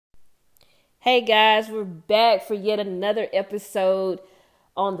Hey guys, we're back for yet another episode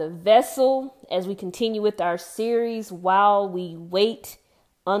on the vessel as we continue with our series While We Wait,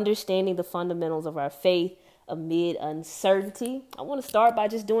 Understanding the Fundamentals of Our Faith Amid Uncertainty. I want to start by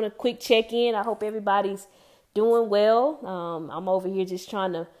just doing a quick check-in. I hope everybody's doing well. I'm over here just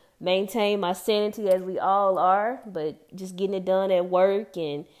trying to maintain my sanity as we all are, but just getting it done at work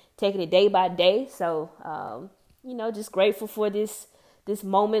and taking it day by day. So, just grateful for this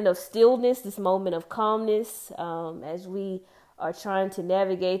moment of stillness, this moment of calmness, as we are trying to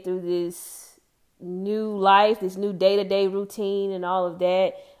navigate through this new life, this new day-to-day routine and all of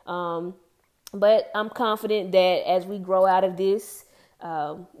that. But I'm confident that as we grow out of this,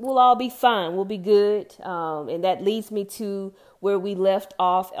 we'll all be fine. We'll be good. And that leads me to where we left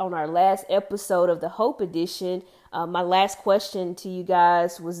off on our last episode of the Hope Edition. My last question to you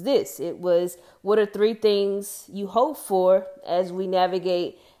guys was this. It was, what are 3 things you hope for as we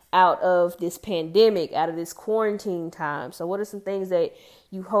navigate out of this pandemic, out of this quarantine time? So what are some things that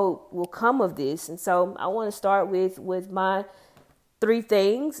you hope will come of this? And so I want to start with my 3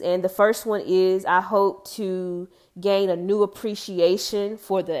 things. And the first one is I hope to gain a new appreciation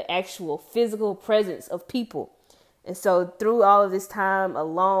for the actual physical presence of people. And so through all of this time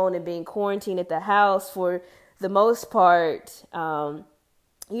alone and being quarantined at the house for the most part,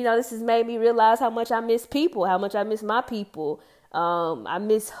 this has made me realize how much I miss people, how much I miss my people. I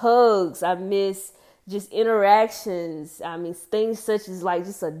miss hugs. I miss just interactions. I mean, things such as like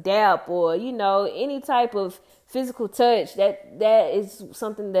just a dap or, any type of physical touch. That is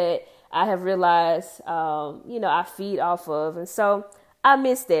something that I have realized, I feed off of. And so I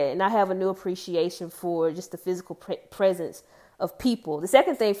miss that. And I have a new appreciation for just the physical presence of people. The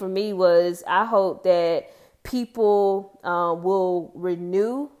second thing for me was I hope that people will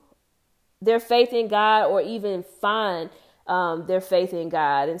renew their faith in God or even find their faith in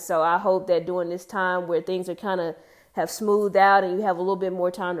God. And so I hope that during this time where things are kind of have smoothed out and you have a little bit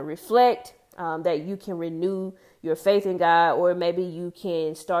more time to reflect, that you can renew your faith in God, or maybe you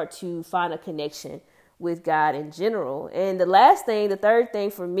can start to find a connection with God in general. And the third thing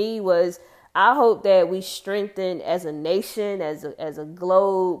for me was I hope that we strengthen as a nation, as a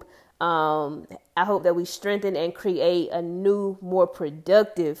globe. I hope that we strengthen and create a new, more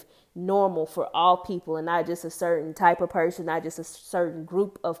productive normal for all people and not just a certain type of person, not just a certain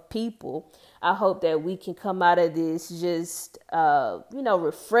group of people. I hope that we can come out of this just,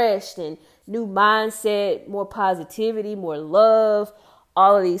 refreshed and new mindset, more positivity, more love,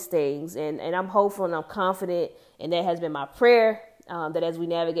 all of these things. And I'm hopeful and I'm confident, and that has been my prayer, that as we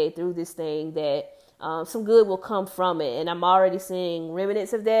navigate through this thing, that some good will come from it. And I'm already seeing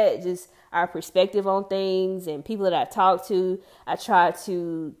remnants of that, just our perspective on things and people that I talk to. I try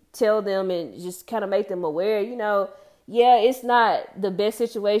to tell them and just kind of make them aware, it's not the best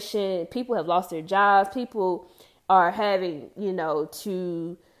situation. People have lost their jobs. People are having,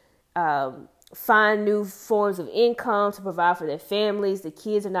 to find new forms of income to provide for their families. The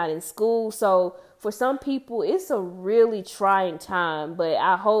kids are not in school. So for some people, it's a really trying time, but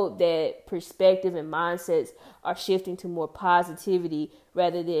I hope that perspective and mindsets are shifting to more positivity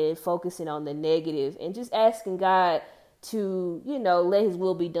rather than focusing on the negative, and just asking God to, let his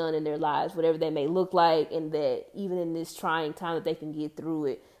will be done in their lives, whatever that may look like, and that even in this trying time that they can get through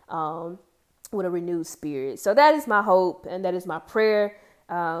it with a renewed spirit. So that is my hope, and that is my prayer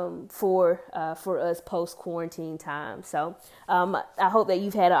for us post-quarantine time. So I hope that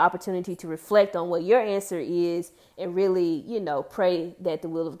you've had an opportunity to reflect on what your answer is and really, pray that the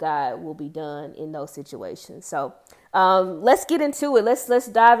will of God will be done in those situations. So let's get into it. Let's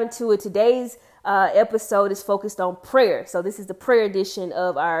dive into it. Today's episode is focused on prayer. So this is the prayer edition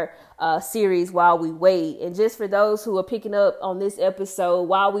of our series, While We Wait. And just for those who are picking up on this episode,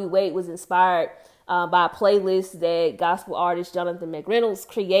 While We Wait was inspired by a playlist that gospel artist Jonathan McReynolds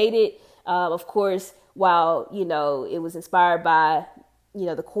created. Of course, while, it was inspired by,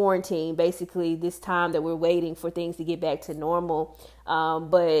 the quarantine, basically this time that we're waiting for things to get back to normal.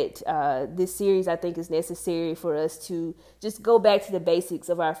 But this series, I think, is necessary for us to just go back to the basics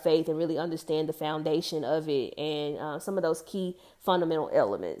of our faith and really understand the foundation of it and some of those key fundamental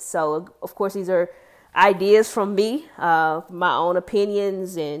elements. So, of course, these are ideas from me, my own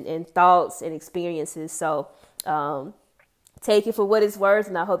opinions and thoughts and experiences. So take it for what it's worth,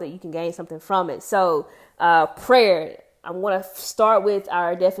 and I hope that you can gain something from it. So prayer, I want to start with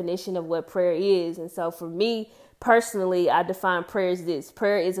our definition of what prayer is. And so for me personally, I define prayer as this.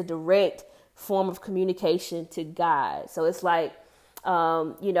 Prayer is a direct form of communication to God. So it's like,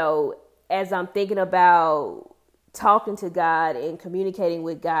 as I'm thinking about talking to God and communicating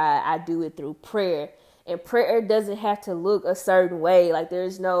with God, I do it through prayer. And prayer doesn't have to look a certain way. Like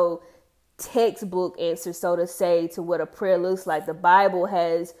there's no textbook answer, so to say, to what a prayer looks like. The Bible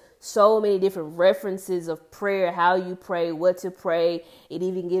has so many different references of prayer, how you pray, what to pray. It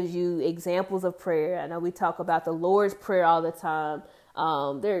even gives you examples of prayer. I know we talk about the Lord's Prayer all the time.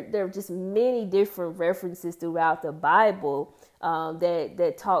 There are just many different references throughout the Bible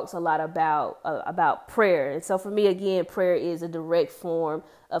that talks a lot about prayer. And so for me, again, prayer is a direct form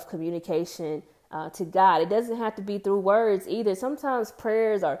of communication to God. It doesn't have to be through words either. Sometimes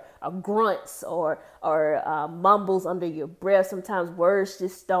prayers are grunts or mumbles under your breath. Sometimes words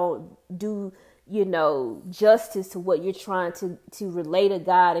just don't do justice to what you're trying to relay to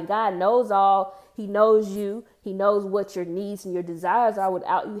God. And God knows all. He knows you. He knows what your needs and your desires are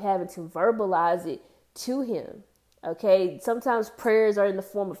without you having to verbalize it to him. Okay. Sometimes prayers are in the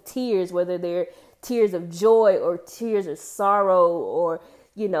form of tears, whether they're tears of joy or tears of sorrow, or,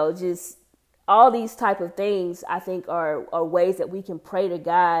 just all these type of things. I think are ways that we can pray to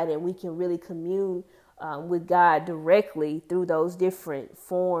God, and we can really commune with God directly through those different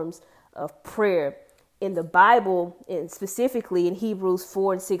forms of prayer. In the Bible, and specifically in Hebrews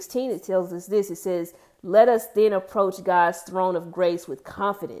 4:16, it tells us this. It says, "Let us then approach God's throne of grace with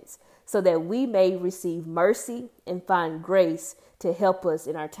confidence, so that we may receive mercy and find grace to help us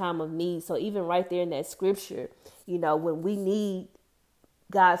in our time of need." So even right there in that scripture, when we need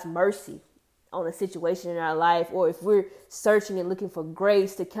God's mercy on a situation in our life, or if we're searching and looking for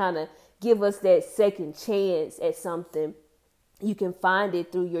grace to kind of give us that second chance at something, you can find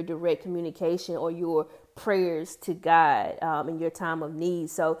it through your direct communication or your prayers to God in your time of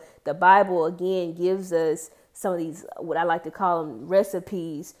need. So the Bible, again, gives us some of these, what I like to call them,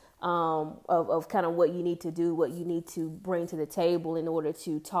 recipes of kind of what you need to do, what you need to bring to the table in order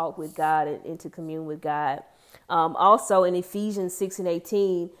to talk with God and to commune with God. Also in Ephesians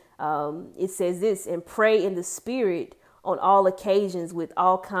 6:18, it says this: "And pray in the Spirit on all occasions with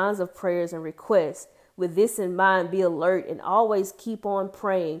all kinds of prayers and requests. With this in mind, be alert and always keep on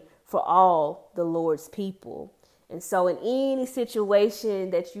praying for all the Lord's people." And so in any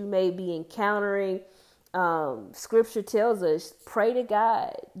situation that you may be encountering, scripture tells us, pray to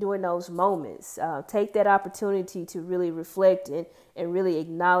God during those moments. Take that opportunity to really reflect and really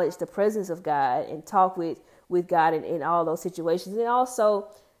acknowledge the presence of God and talk with God in all those situations. And also,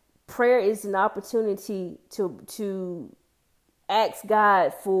 prayer is an opportunity to ask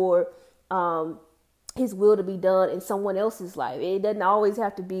God for his will to be done in someone else's life. It doesn't always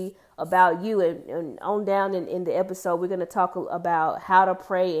have to be about you. And on down in the episode, we're going to talk about how to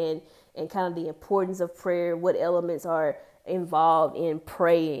pray and kind of the importance of prayer, what elements are involved in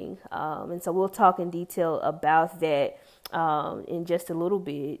praying. And so we'll talk in detail about that in just a little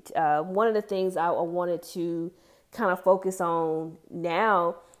bit. One of the things I wanted to kind of focus on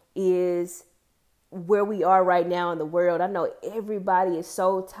now is where we are right now in the world. I know everybody is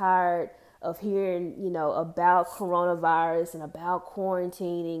so tired of hearing, about coronavirus and about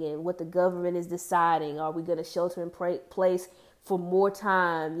quarantining and what the government is deciding. Are we going to shelter in place for more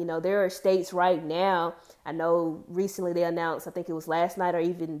time? There are states right now. I know recently they announced, I think it was last night or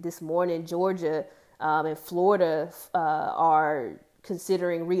even this morning, Georgia and Florida are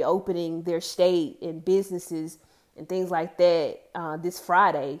considering reopening their state and businesses and things like that this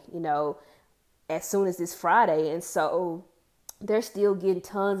Friday, as soon as this Friday. And so they're still getting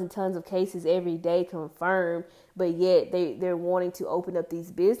tons and tons of cases every day confirmed, but yet they're wanting to open up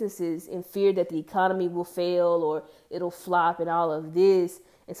these businesses in fear that the economy will fail or it'll flop and all of this.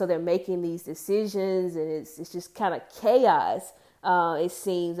 And so they're making these decisions, and it's just kind of chaos, it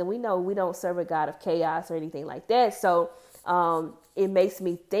seems. And we know we don't serve a God of chaos or anything like that. So it makes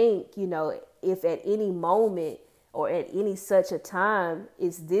me think, if at any moment or at any such a time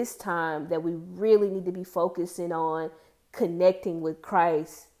is this time that we really need to be focusing on connecting with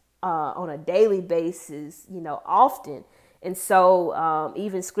Christ on a daily basis, often. And so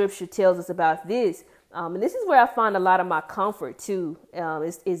even scripture tells us about this. And this is where I find a lot of my comfort too,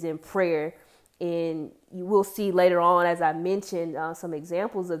 is in prayer. And you will see later on, as I mentioned, some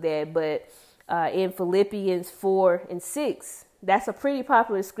examples of that. But in Philippians 4:6, that's a pretty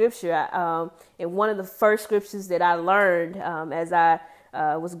popular scripture. And one of the first scriptures that I learned as I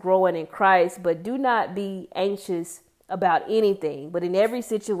was growing in Christ. "But do not be anxious about anything, but in every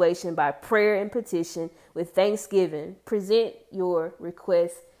situation by prayer and petition with thanksgiving, present your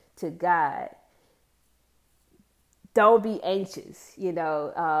requests to God." Don't be anxious.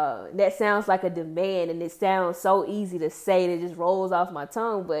 That sounds like a demand, and it sounds so easy to say, that it just rolls off my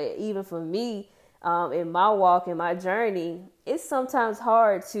tongue. But even for me, in my walk, in my journey, it's sometimes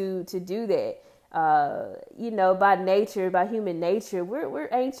hard to do that. by nature, by human nature, we're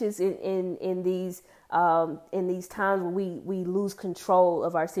anxious in these times where we lose control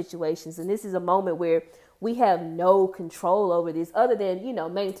of our situations. And this is a moment where we have no control over this other than,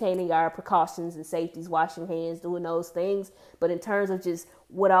 maintaining our precautions and safeties, washing hands, doing those things. But in terms of just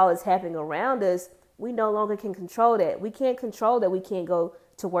what all is happening around us, we no longer can control that. We can't control that we can't go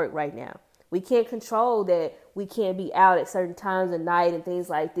to work right now. We can't control that we can't be out at certain times of night and things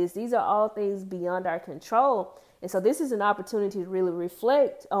like this. These are all things beyond our control. And so this is an opportunity to really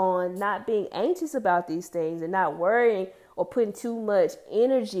reflect on not being anxious about these things and not worrying or putting too much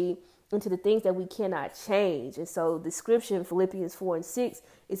energy into the things that we cannot change. And so the scripture in Philippians 4:6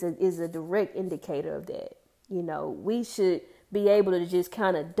 is a direct indicator of that. We should be able to just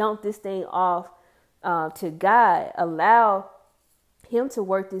kind of dump this thing off to God, allow him to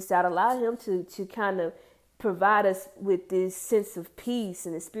work this out, allow him to kind of provide us with this sense of peace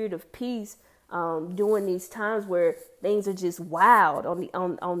and the spirit of peace during these times where things are just wild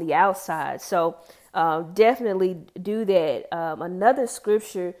on the outside. So definitely do that. Another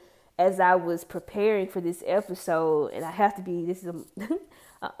scripture, as I was preparing for this episode, and I have to be, this is an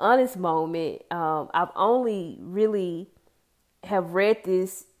honest moment. I've only really have read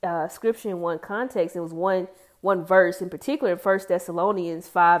this scripture in one context. It was one verse in particular, in 1 Thessalonians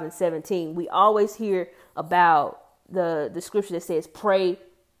 5:17. We always hear about the scripture that says pray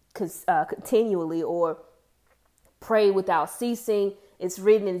continually or pray without ceasing. It's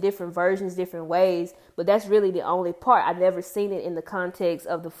written in different versions, different ways, but that's really the only part. I've never seen it in the context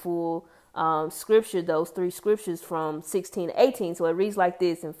of the full scripture, those three scriptures from 16 to 18. So it reads like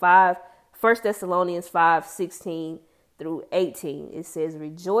this in 1 Thessalonians 5:16 through 18. It says,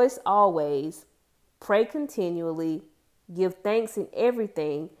 rejoice always, pray continually, give thanks in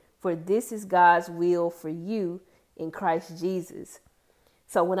everything, for this is God's will for you in Christ Jesus.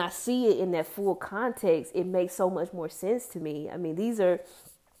 So when I see it in that full context, it makes so much more sense to me. I mean, these are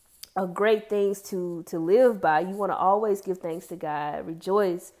great things to live by. You want to always give thanks to God,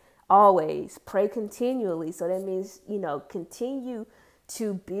 rejoice always, pray continually. So that means, continue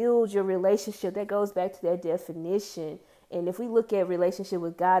to build your relationship. That goes back to that definition. And if we look at relationship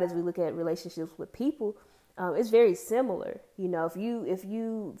with God as we look at relationships with people, it's very similar. If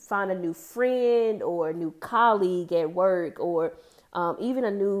you find a new friend or a new colleague at work or even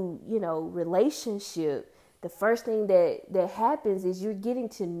a new, relationship, the first thing that happens is you're getting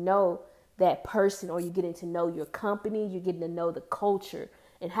to know that person, or you're getting to know your company, you're getting to know the culture.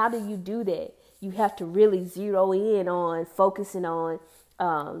 And how do you do that? You have to really zero in on focusing on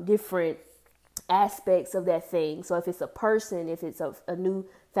different aspects of that thing. So if it's a person, if it's a new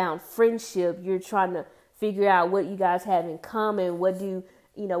found friendship, you're trying to figure out what you guys have in common. What are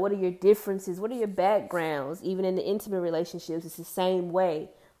your differences? What are your backgrounds? Even in the intimate relationships, it's the same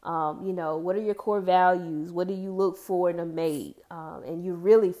way. What are your core values? What do you look for in a mate? And you're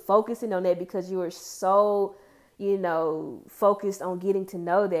really focusing on that because you are so, focused on getting to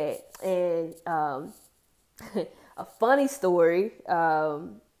know that. And a funny story,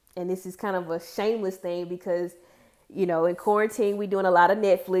 and this is kind of a shameless thing because, in quarantine, we're doing a lot of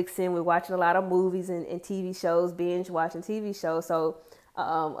Netflixing. We're watching a lot of movies and TV shows, binge watching TV shows. So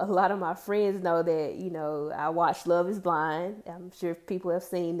a lot of my friends know that, I watch Love is Blind. I'm sure people have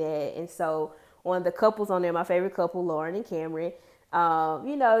seen that. And so one of the couples on there, my favorite couple, Lauren and Cameron,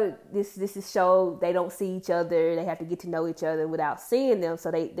 this is show, they don't see each other. They have to get to know each other without seeing them.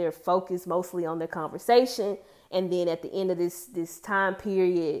 So they're focused mostly on their conversation. And then at the end of this time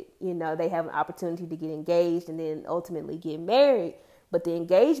period, they have an opportunity to get engaged and then ultimately get married. But the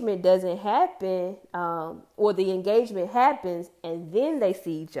engagement doesn't happen, or the engagement happens and then they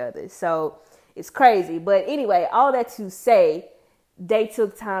see each other. So it's crazy. But anyway, all that to say, they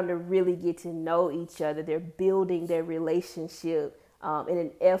took time to really get to know each other. They're building their relationship in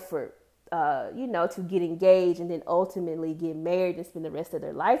an effort, to get engaged and then ultimately get married and spend the rest of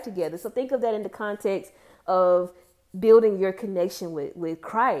their life together. So think of that in the context of building your connection with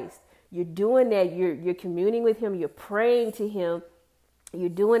Christ. You're doing that. You're communing with him. You're praying to him. You're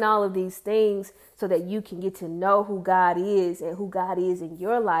doing all of these things so that you can get to know who God is and who God is in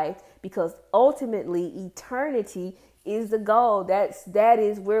your life, because ultimately eternity is the goal. That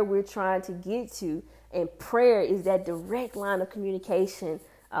is where we're trying to get to. And prayer is that direct line of communication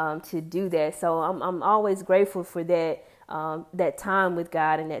to do that. So I'm always grateful for that. That time with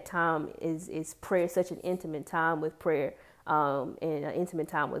God, and that time is prayer, such an intimate time with prayer, and an intimate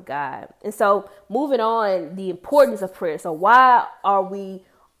time with God. And so moving on, the importance of prayer. So why are we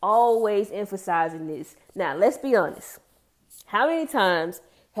always emphasizing this? Now, let's be honest. How many times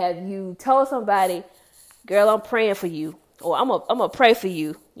have you told somebody, girl, I'm praying for you, or I'm gonna pray for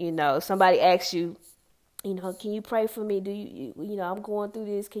you. Somebody asks you, can you pray for me? Do I'm going through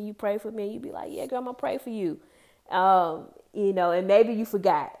this. Can you pray for me? You be like, yeah, girl, I'm gonna pray for you. And maybe you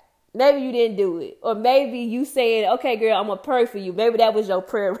forgot. Maybe you didn't do it. Or maybe you saying, okay, girl, I'm going to pray for you. Maybe that was your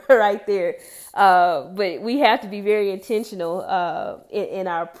prayer right there. But we have to be very intentional in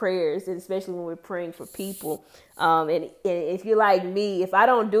our prayers, and especially when we're praying for people. And if you're like me, if I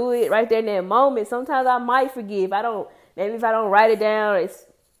don't do it right there in that moment, sometimes I might forget. If I don't write it down,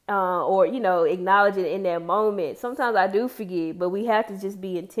 or acknowledge it in that moment, sometimes I do forget. But we have to just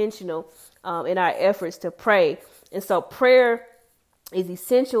be intentional in our efforts to pray. And so prayer is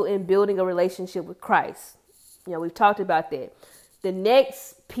essential in building a relationship with Christ. We've talked about that. The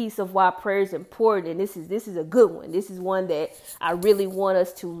next piece of why prayer is important, and this is a good one. This is one that I really want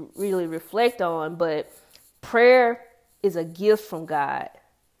us to really reflect on. But prayer is a gift from God.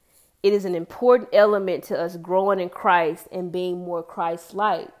 It is an important element to us growing in Christ and being more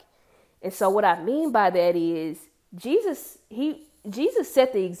Christ-like. And so what I mean by that is Jesus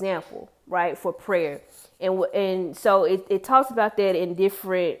set the example, right, for prayer. And so it talks about that in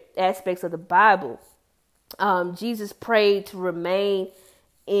different aspects of the Bible. Jesus prayed to remain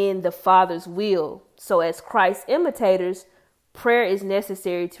in the Father's will. So as Christ imitators, prayer is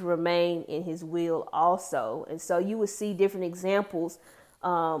necessary to remain in his will also. And so you will see different examples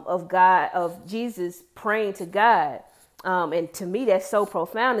of Jesus praying to God. And to me, that's so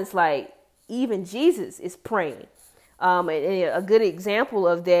profound. It's like even Jesus is praying. And a good example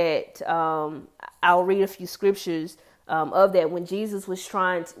of that, I'll read a few scriptures of that. When Jesus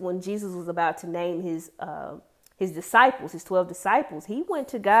was about to name his disciples, his 12 disciples, he went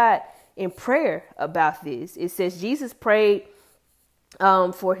to God in prayer about this. It says Jesus prayed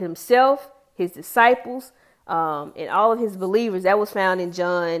for himself, his disciples, and all of his believers. That was found in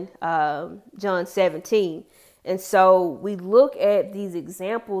John 17. And so we look at these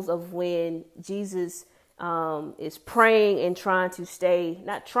examples of when Jesus is praying and staying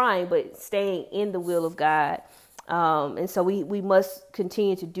in the will of God. And so we must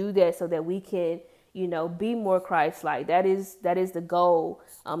continue to do that so that we can, be more Christ-like. That is the goal,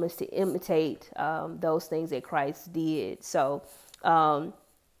 is to imitate those things that Christ did. So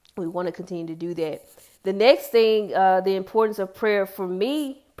we want to continue to do that. The next thing, the importance of prayer for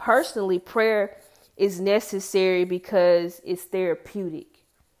me personally, prayer is necessary because it's therapeutic.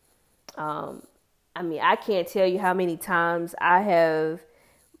 I can't tell you how many times I have,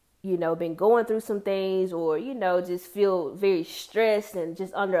 been going through some things or, just feel very stressed and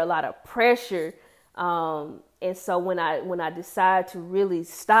just under a lot of pressure. And so when I decide to really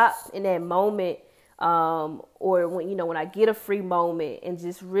stop in that moment, or when I get a free moment and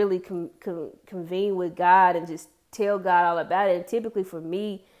just really convene with God and just tell God all about it. And typically for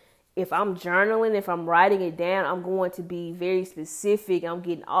me, if I'm journaling, if I'm writing it down, I'm going to be very specific. I'm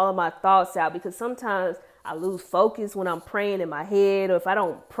getting all of my thoughts out because sometimes I lose focus when I'm praying in my head, or if I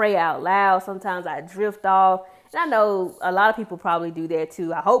don't pray out loud, sometimes I drift off. And I know a lot of people probably do that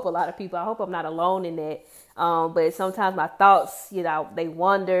too. I hope I'm not alone in that. But sometimes my thoughts, they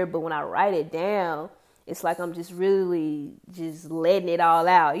wander, but when I write it down, it's like I'm just really just letting it all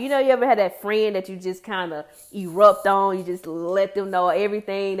out. You ever had that friend that you just kind of erupt on? You just let them know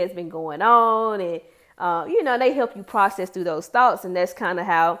everything that's been going on. And, they help you process through those thoughts. And that's kind of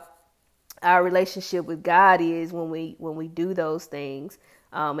how our relationship with God is when we do those things.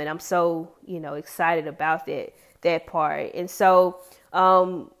 And I'm so, excited about that part. And so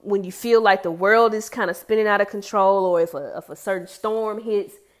when you feel like the world is kind of spinning out of control, or if a certain storm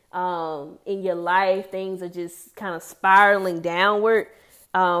hits in your life, things are just kind of spiraling downward.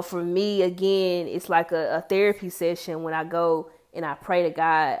 For me, again, it's like a therapy session when I go and I pray to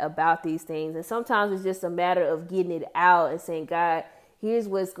God about these things. And sometimes it's just a matter of getting it out and saying, God, here's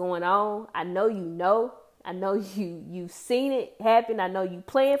what's going on. I know you've seen it happen. I know you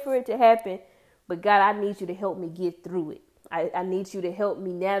planned for it to happen. But God, I need you to help me get through it. I need you to help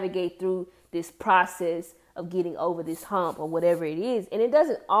me navigate through this process of getting over this hump or whatever it is. And it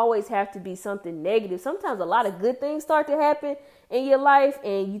doesn't always have to be something negative. Sometimes a lot of good things start to happen in your life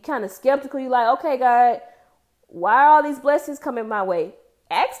and you kind of skeptical. You're like, okay, God, why are all these blessings coming my way?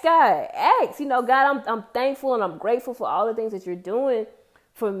 Ask God, God, I'm thankful and I'm grateful for all the things that you're doing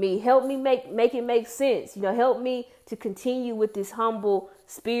for me. Help me make it make sense. Help me to continue with this humble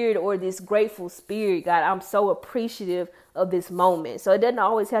spirit or this grateful spirit. God, I'm so appreciative of this moment. So it doesn't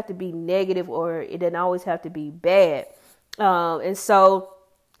always have to be negative, or it doesn't always have to be bad. And so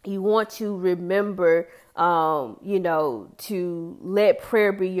you want to remember, to let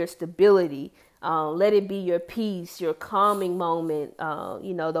prayer be your stability. Let it be your peace, your calming moment.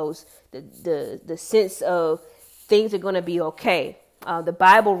 The sense of things are going to be okay. The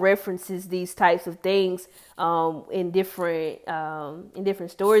Bible references these types of things in different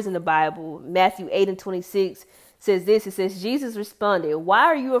stories in the Bible. Matthew 8:26 says this. It says, Jesus responded, "Why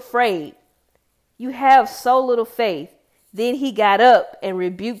are you afraid? You have so little faith." Then he got up and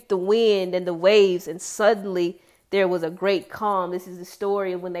rebuked the wind and the waves, and suddenly there was a great calm. This is the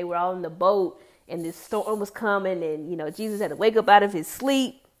story of when they were all in the boat and this storm was coming, and Jesus had to wake up out of his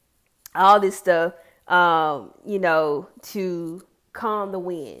sleep, all this stuff, to calm the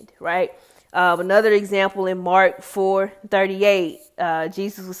wind, right? Another example in Mark 4:38,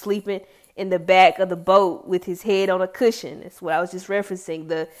 Jesus was sleeping in the back of the boat with his head on a cushion. That's what I was just referencing.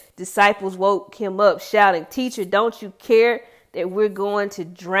 The disciples woke him up shouting, "Teacher, don't you care that we're going to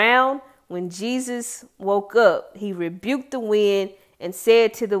drown?" When Jesus woke up, he rebuked the wind and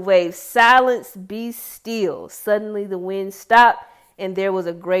said to the waves, "Silence, be still." Suddenly the wind stopped and there was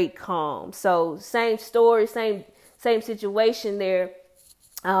a great calm. So same story, same situation there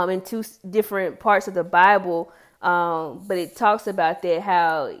in two different parts of the Bible. But it talks about that,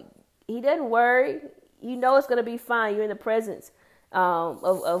 how he doesn't worry. It's going to be fine. You're in the presence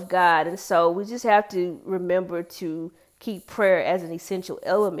of God. And so we just have to remember to keep prayer as an essential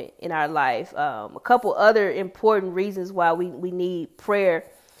element in our life. A couple other important reasons why we need prayer.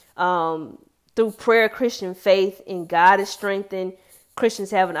 Through prayer, Christian faith in God is strengthened.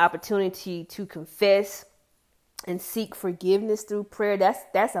 Christians have an opportunity to confess and seek forgiveness through prayer.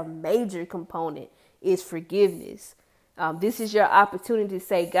 That's a major component, is forgiveness. This is your opportunity to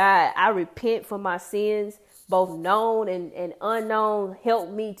say, "God, I repent for my sins, both known and unknown. Help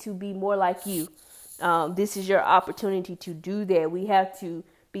me to be more like you." This is your opportunity to do that. We have to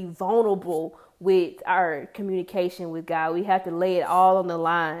be vulnerable with our communication with God. We have to lay it all on the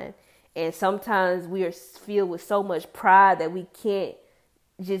line. And sometimes we are filled with so much pride that we can't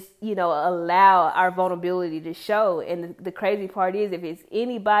just, allow our vulnerability to show. And the crazy part is, if it's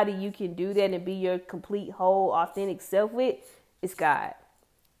anybody you can do that and be your complete, whole, authentic self with, it's God.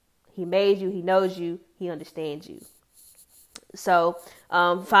 He made you. He knows you. He understands you. So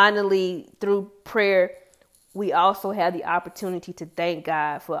finally, through prayer, we also have the opportunity to thank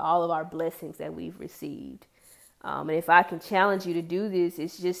God for all of our blessings that we've received. And if I can challenge you to do this,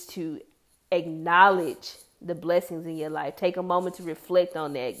 it's just to acknowledge the blessings in your life. Take a moment to reflect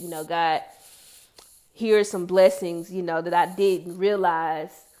on that. God, here are some blessings, that I didn't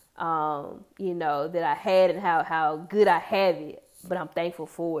realize, that I had, and how good I have it, but I'm thankful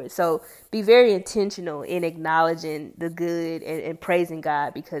for it. So be very intentional in acknowledging the good and praising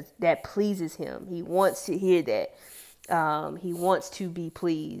God, because that pleases him. He wants to hear that. He wants to be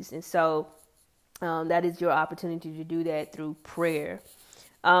pleased. And so that is your opportunity to do that through prayer.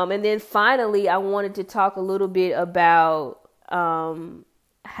 And then finally, I wanted to talk a little bit about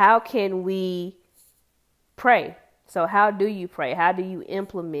how can we pray? So how do you pray? How do you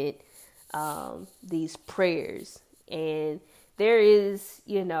implement these prayers? And there is,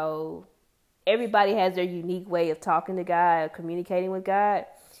 everybody has their unique way of talking to God, communicating with God.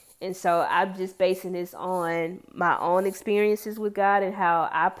 And so I'm just basing this on my own experiences with God and how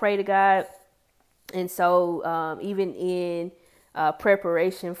I pray to God. And so even in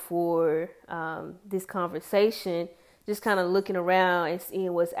preparation for this conversation, just kind of looking around and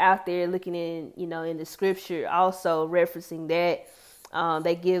seeing what's out there, looking in the scripture, also referencing that.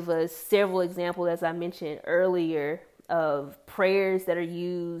 They give us several examples, as I mentioned earlier, of prayers that are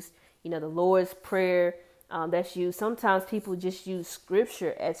used, the Lord's Prayer that's used. Sometimes people just use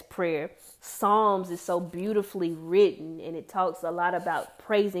scripture as prayer. Psalms is so beautifully written, and it talks a lot about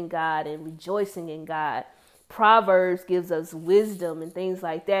praising God and rejoicing in God. Proverbs gives us wisdom and things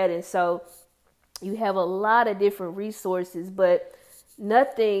like that. And so you have a lot of different resources, but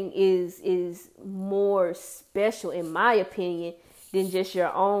nothing is more special, in my opinion, than just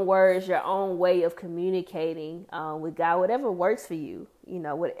your own words, your own way of communicating with God. Whatever works for you,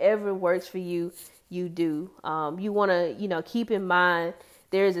 whatever works for you, you do. You want to, keep in mind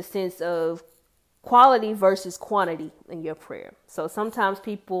there is a sense of quality versus quantity in your prayer. So sometimes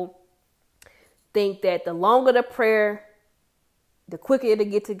people think that the longer the prayer, the quicker it'll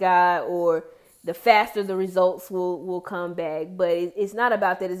get to God, or the faster the results will come back. But it's not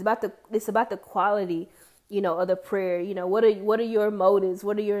about that. It's about the quality, of the prayer. What are your motives?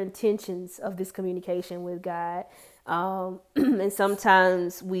 What are your intentions of this communication with God? And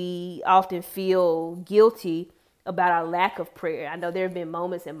sometimes we often feel guilty about our lack of prayer. I know there have been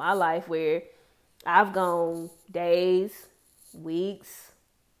moments in my life where I've gone days, weeks,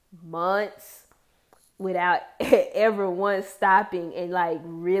 months without ever once stopping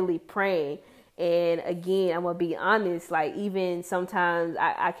and really praying. And again, I'm going to be honest, like even sometimes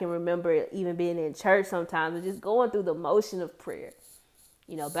I can remember even being in church sometimes and just going through the motion of prayer.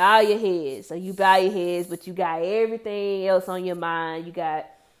 You know, bow your heads. So you bow your heads, but you got everything else on your mind. You got,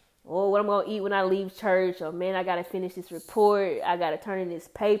 oh, what I'm going to eat when I leave church. Or, man, I got to finish this report. I got to turn in this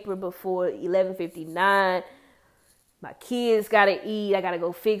paper before 11:59. My kids got to eat. I got to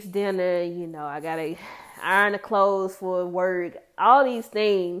go fix dinner. You know, I got to iron the clothes for work. All these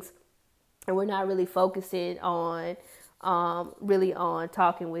things. And we're not really focusing on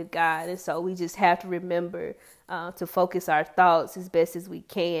talking with God. And so we just have to remember to focus our thoughts as best as we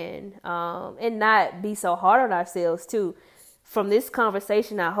can, and not be so hard on ourselves too. From this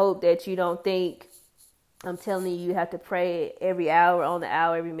conversation, I hope that you don't think I'm telling you have to pray every hour,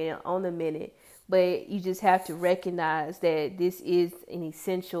 every minute on the minute. But you just have to recognize that this is an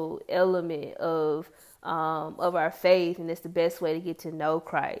essential element of our faith, and it's the best way to get to know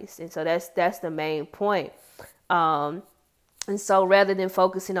Christ. And so that's the main point. And so rather than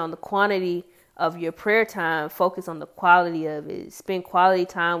focusing on the quantity of your prayer time, focus on the quality of it. Spend quality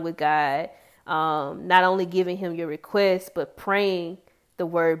time with God, not only giving him your requests, but praying the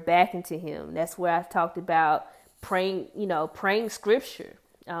word back into him. That's where I've talked about praying scripture.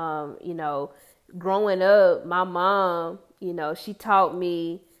 Growing up, my mom, she taught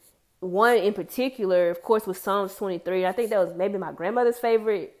me one in particular, of course, was Psalms 23. I think that was maybe my grandmother's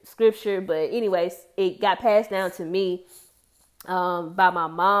favorite scripture. But anyways, it got passed down to me by my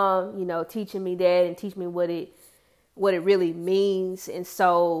mom, teaching me that and teaching me what it really means. And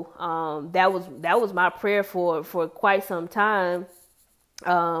so that was my prayer for quite some time.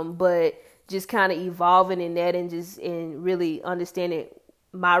 But just kind of evolving in that and really understanding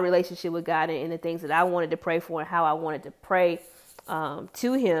my relationship with God and the things that I wanted to pray for and how I wanted to pray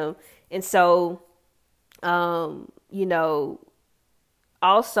to him. And so,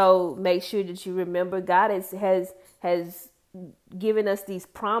 also make sure that you remember God has given us these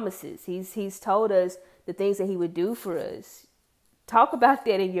promises. He's told us the things that he would do for us. Talk about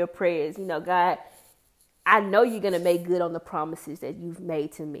that in your prayers. God, I know you're going to make good on the promises that you've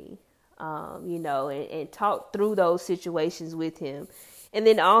made to me, and talk through those situations with him. And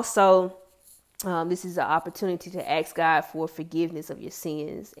then also, this is an opportunity to ask God for forgiveness of your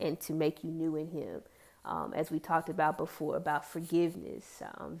sins and to make you new in him. As we talked about before, about forgiveness,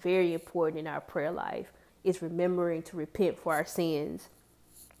 very important in our prayer life is remembering to repent for our sins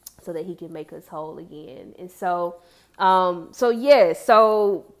so that he can make us whole again. And so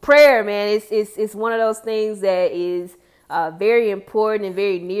prayer, man, it's one of those things that is very important and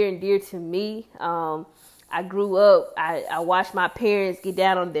very near and dear to me. I grew up, I watched my parents get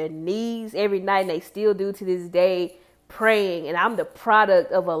down on their knees every night, and they still do to this day, praying. And I'm the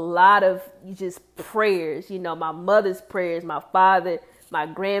product of a lot of just prayers, my mother's prayers, my father, my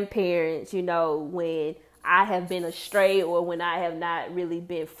grandparents, when I have been astray or when I have not really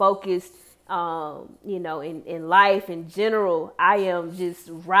been focused, in life in general. I am just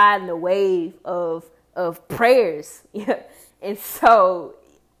riding the wave of prayers. And so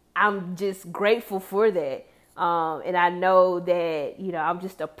I'm just grateful for that. And I know that, I'm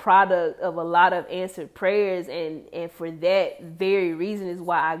just a product of a lot of answered prayers. And for that very reason is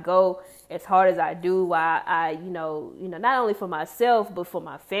why I go as hard as I do, why I, not only for myself, but for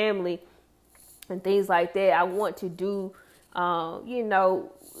my family and things like that. I want to do,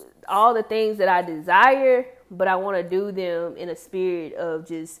 all the things that I desire, but I want to do them in a spirit of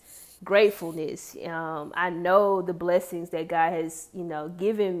just gratefulness. I know the blessings that God has,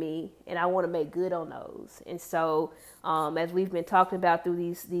 given me, and I want to make good on those. And so, as we've been talking about through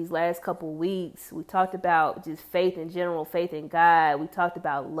these last couple weeks, we talked about just faith in general, faith in God. We talked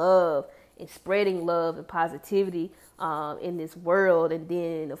about love and spreading love and positivity in this world. And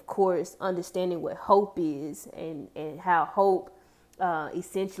then, of course, understanding what hope is and how hope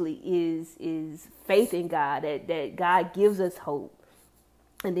essentially is faith in God, that God gives us hope.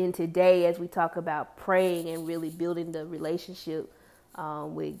 And then today, as we talk about praying and really building the relationship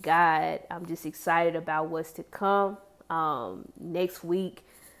with God, I'm just excited about what's to come. Next week,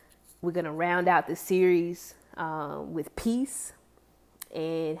 we're going to round out the series with peace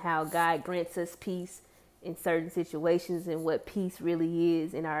and how God grants us peace in certain situations and what peace really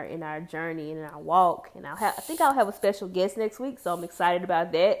is in our journey and in our walk. And I think I'll have a special guest next week, so I'm excited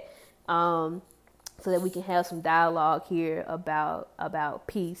about that. So that we can have some dialogue here about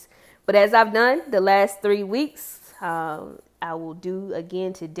peace. But as I've done the last 3 weeks, I will do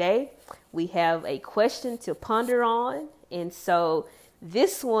again today. We have a question to ponder on. And so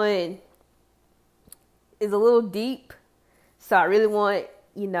this one is a little deep. So I really want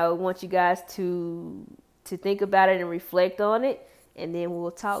you guys to think about it and reflect on it. and then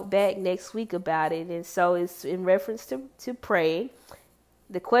we'll talk back next week about it. And so it's in reference to praying.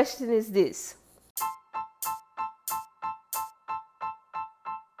 The question is this: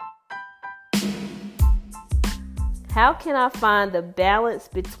 how can I find the balance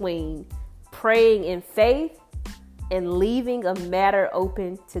between praying in faith and leaving a matter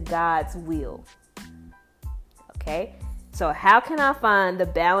open to God's will? Okay, so how can I find the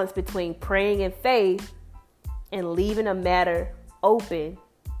balance between praying in faith and leaving a matter open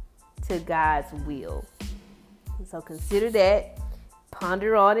to God's will? So consider that,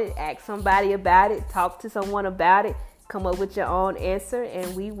 ponder on it, ask somebody about it, talk to someone about it, come up with your own answer,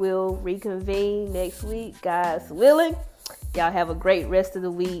 and we will reconvene next week, God's willing. Y'all have a great rest of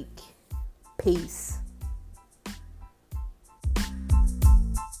the week. Peace.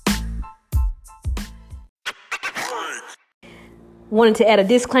 Wanted to add a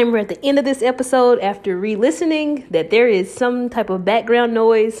disclaimer at the end of this episode after re-listening that there is some type of background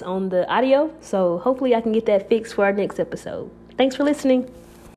noise on the audio. So hopefully I can get that fixed for our next episode. Thanks for listening.